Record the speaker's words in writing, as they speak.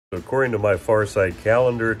According to my Farsight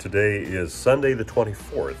calendar, today is Sunday the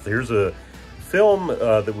 24th. Here's a film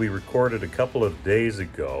that we recorded a couple of days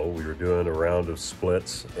ago. We were doing a round of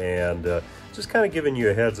splits and just kind of giving you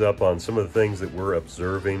a heads up on some of the things that we're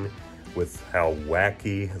observing with how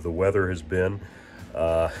wacky the weather has been.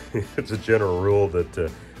 It's a general rule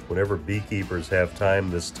that whenever beekeepers have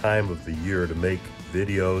time this time of the year to make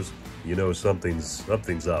videos, you know something's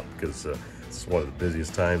up, because it's one of the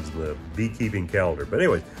busiest times in the beekeeping calendar. But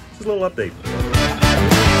anyway, just a little update.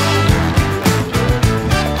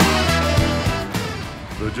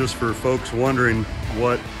 So just for folks wondering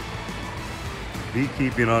what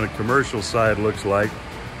beekeeping on a commercial side looks like,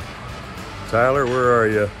 Tyler, where are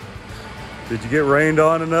you? Did you get rained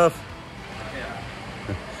on enough? Yeah.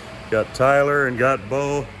 Got Tyler and got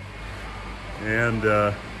Bo, and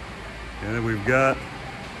then we've got,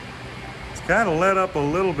 it's kind of let up a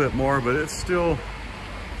little bit more, but it's still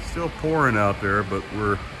pouring out there. But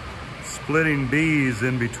we're splitting bees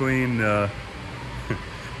in between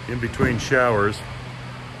in between showers.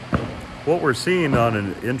 What we're seeing on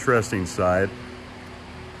an interesting side,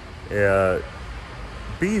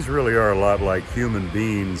 bees really are a lot like human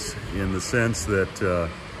beings in the sense that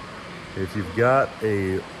if you've got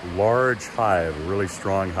a large hive, a really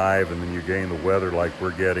strong hive, and then you're getting the weather like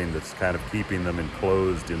we're getting that's kind of keeping them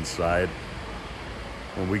enclosed inside,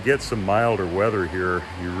 when we get some milder weather here,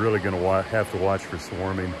 you're really going to have to watch for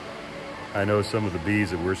swarming. I know some of the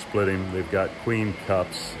bees that we're splitting, they've got queen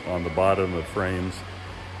cups on the bottom of frames.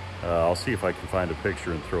 I'll see if I can find a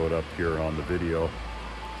picture and throw it up here on the video.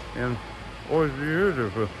 And always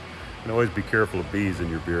be careful of bees in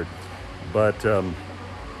your beard. But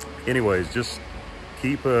anyways, just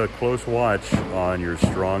keep a close watch on your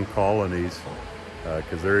strong colonies,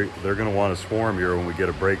 because they're going to want to swarm here when we get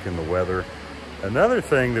a break in the weather. Another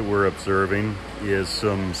thing that we're observing is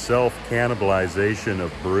some self-cannibalization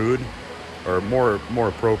of brood, or more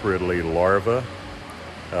appropriately, larvae.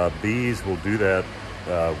 Bees will do that,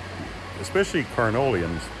 especially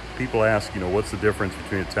carnelians. People ask, what's the difference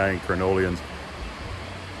between Italian carnelians?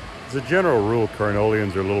 As a general rule,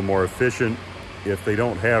 carnelians are a little more efficient. If they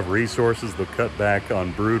don't have resources, they'll cut back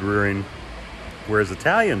on brood rearing, whereas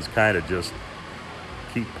Italians kind of just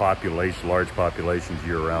keep large populations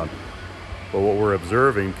year round. But what we're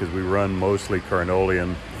observing, because we run mostly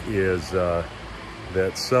carnelian, is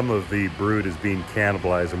that some of the brood is being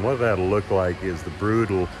cannibalized. And what that'll look like is the brood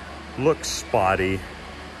will look spotty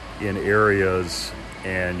in areas,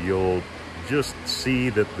 and you'll just see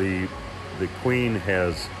that the queen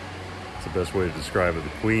has, it's the best way to describe it, the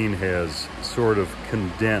queen has sort of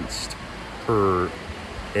condensed her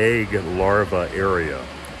egg larva area.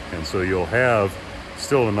 And so you'll have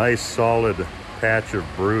still a nice solid patch of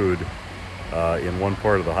brood in one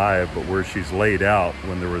part of the hive, but where she's laid out,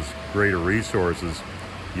 when there was greater resources,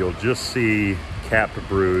 you'll just see capped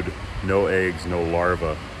brood, no eggs, no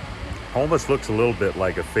larvae. Almost looks a little bit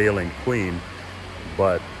like a failing queen,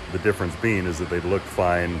 but the difference being is that they looked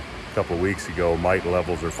fine a couple of weeks ago. Mite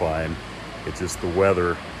levels are fine. It's just the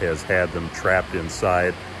weather has had them trapped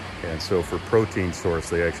inside, and so for protein source,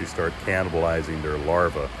 they actually start cannibalizing their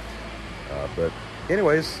larvae. But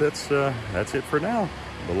anyways, that's it for now.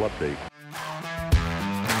 A little update.